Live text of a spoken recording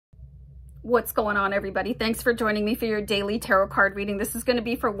What's going on, everybody? Thanks for joining me for your daily tarot card reading. This is going to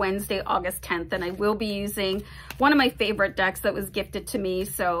be for Wednesday, August 10th, and I will be using one of my favorite decks that was gifted to me.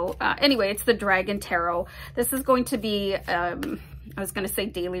 So anyway, it's the Dragon Tarot. This is going to be, I was going to say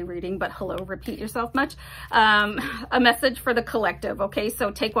daily reading, but hello, repeat yourself much. A message for the collective, okay? So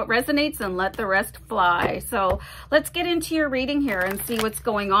take what resonates and let the rest fly. So let's get into your reading here and see what's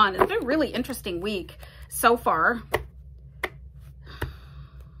going on. It's been a really interesting week so far.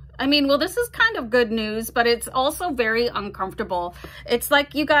 I mean, well, this is kind of good news, but it's also very uncomfortable. It's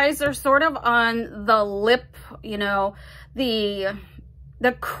like you guys are sort of on the lip, you know, the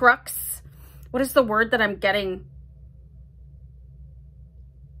crux. What is the word that I'm getting?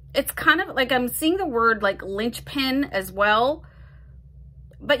 It's kind of like I'm seeing the word like linchpin as well.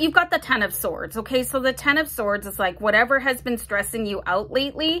 But you've got the Ten of Swords, okay? So the Ten of Swords is like whatever has been stressing you out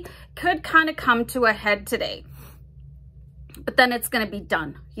lately could kind of come to a head today. But then it's going to be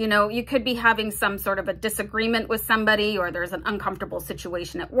done. You know, you could be having some sort of a disagreement with somebody, or there's an uncomfortable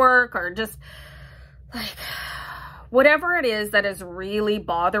situation at work, or just like whatever it is that is really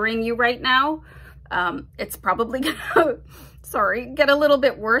bothering you right now. It's probably going to, sorry, get a little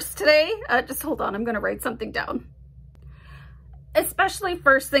bit worse today. Just hold on. I'm going to write something down. Especially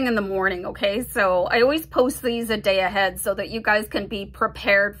first thing in the morning, okay? So I always post these a day ahead so that you guys can be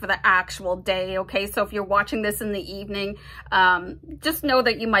prepared for the actual day, okay? So if you're watching this in the evening, just know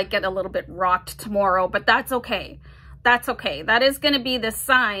that you might get a little bit rocked tomorrow, but that's okay. That's okay. That is going to be the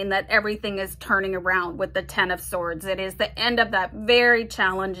sign that everything is turning around with the Ten of Swords. It is the end of that very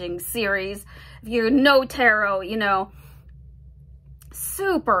challenging series. If you know tarot, you know,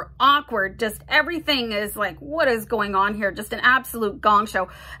 super awkward. Just everything is like, what is going on here? Just an absolute gong show.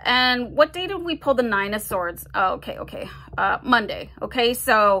 And what day did we pull the Nine of Swords? Oh, okay. Monday. Okay.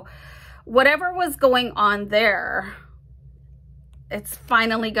 So whatever was going on there, it's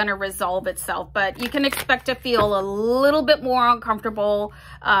finally going to resolve itself, but you can expect to feel a little bit more uncomfortable,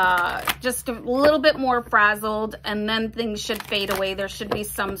 just a little bit more frazzled, and then things should fade away. There should be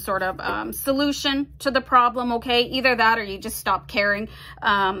some sort of solution to the problem, okay? Either that or you just stop caring,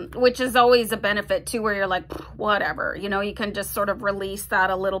 which is always a benefit too, where you're like, whatever, you know, you can just sort of release that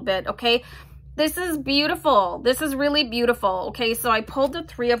a little bit, okay? This is beautiful. This is really beautiful, okay? So I pulled the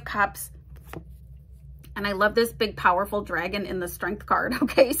Three of Cups. And I love this big, powerful dragon in the Strength card,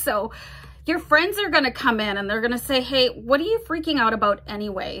 okay? So your friends are going to come in and they're going to say, hey, what are you freaking out about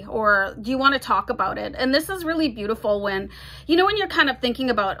anyway? Or do you want to talk about it? And this is really beautiful when, you know, when you're kind of thinking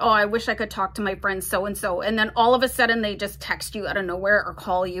about, oh, I wish I could talk to my friend so-and-so. And then all of a sudden they just text you out of nowhere or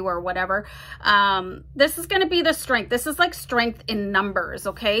call you or whatever. This is going to be the strength. This is like strength in numbers,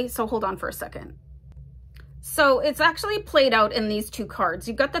 okay? So hold on for a second. So it's actually played out in these two cards.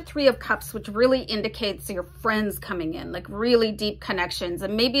 You've got the Three of Cups, which really indicates your friends coming in, like really deep connections.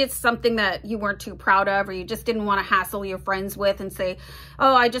 And maybe it's something that you weren't too proud of, or you just didn't want to hassle your friends with and say,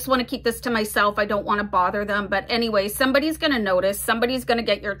 oh, I just want to keep this to myself. I don't want to bother them. But anyway, somebody's going to notice. Somebody's going to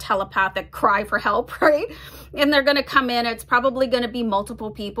get your telepathic cry for help, right? And they're going to come in. It's probably going to be multiple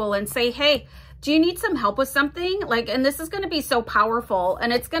people and say, hey, do you need some help with something? Like, and this is going to be so powerful,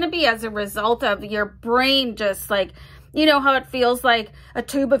 and it's going to be as a result of your brain just like, you know how it feels like a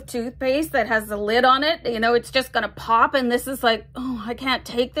tube of toothpaste that has a lid on it, you know, it's just going to pop, and this is like, oh, I can't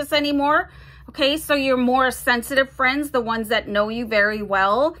take this anymore. Okay, so your more sensitive friends, the ones that know you very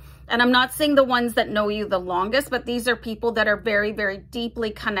well, and I'm not saying the ones that know you the longest, but these are people that are very, very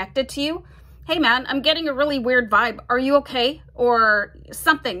deeply connected to you. Hey man, I'm getting a really weird vibe. Are you okay? Or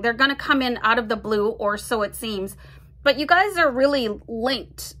something. They're going to come in out of the blue, or so it seems. But you guys are really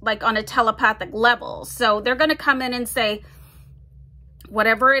linked, like on a telepathic level. So they're going to come in and say,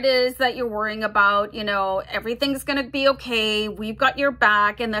 whatever it is that you're worrying about, you know, everything's going to be okay. We've got your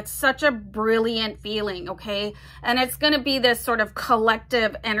back. And that's such a brilliant feeling, okay? And it's going to be this sort of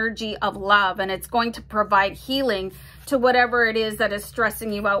collective energy of love, and it's going to provide healing to whatever it is that is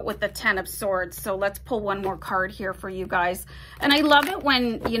stressing you out with the Ten of Swords. So let's pull one more card here for you guys. And I love it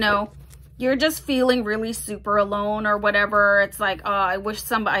when, you know, you're just feeling really super alone or whatever. It's like, oh, I wish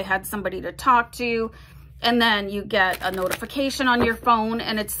I had somebody to talk to. And then you get a notification on your phone,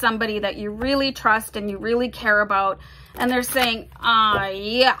 and it's somebody that you really trust and you really care about. And they're saying,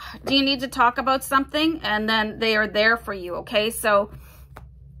 yeah, do you need to talk about something? And then they are there for you, okay? So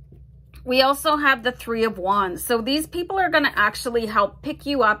we also have the Three of Wands. So these people are going to actually help pick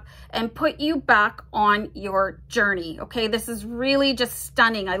you up and put you back on your journey. Okay, this is really just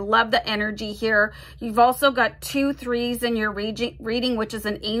stunning. I love the energy here. You've also got 2 3s in your reading, which is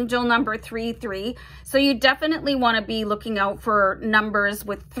an angel number 3-3. So you definitely want to be looking out for numbers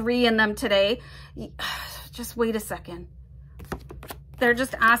with 3 in them today. Just wait a second. They're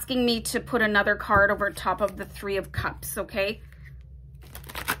just asking me to put another card over top of the Three of Cups, okay?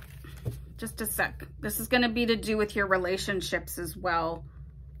 Just a sec. This is going to be to do with your relationships as well.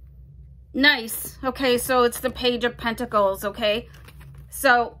 Nice. Okay, so it's the Page of Pentacles, okay?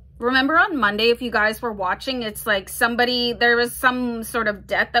 So remember on Monday, if you guys were watching, it's like there was some sort of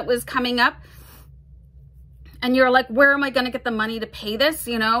debt that was coming up. And you're like, where am I going to get the money to pay this?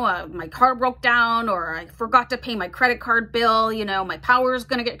 You know, my car broke down, or I forgot to pay my credit card bill. You know, my power is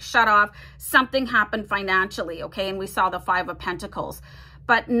going to get shut off. Something happened financially, okay? And we saw the Five of Pentacles.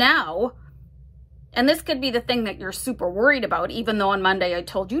 But now, and this could be the thing that you're super worried about, even though on Monday I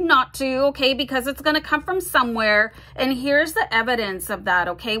told you not to, okay? Because it's going to come from somewhere. And here's the evidence of that,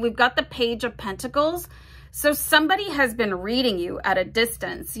 okay? We've got the Page of Pentacles. So somebody has been reading you at a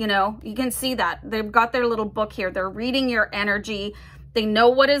distance, you know, you can see that. They've got their little book here. They're reading your energy. They know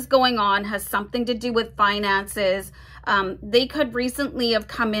what is going on, has something to do with finances. They could recently have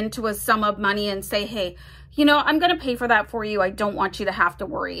come into a sum of money and say, hey, you know, I'm going to pay for that for you. I don't want you to have to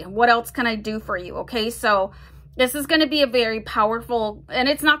worry. What else can I do for you? Okay, so this is going to be a very powerful, and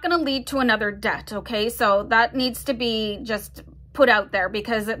it's not going to lead to another debt. Okay, so that needs to be just put out there,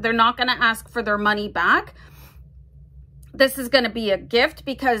 because they're not going to ask for their money back. This is going to be a gift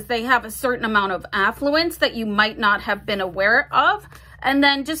because they have a certain amount of affluence that you might not have been aware of, and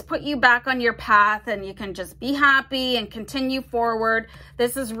then just put you back on your path, and you can just be happy and continue forward.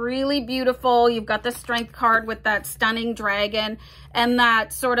 This is really beautiful. You've got the Strength card with that stunning dragon and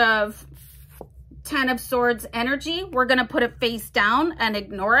that sort of Ten of Swords energy. We're going to put it face down and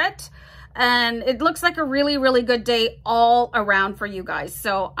ignore it. And it looks like a really, really good day all around for you guys.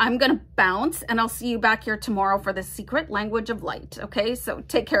 So I'm going to bounce, and I'll see you back here tomorrow for the Secret Language of Light. Okay, so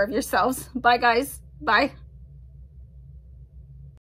take care of yourselves. Bye, guys. Bye.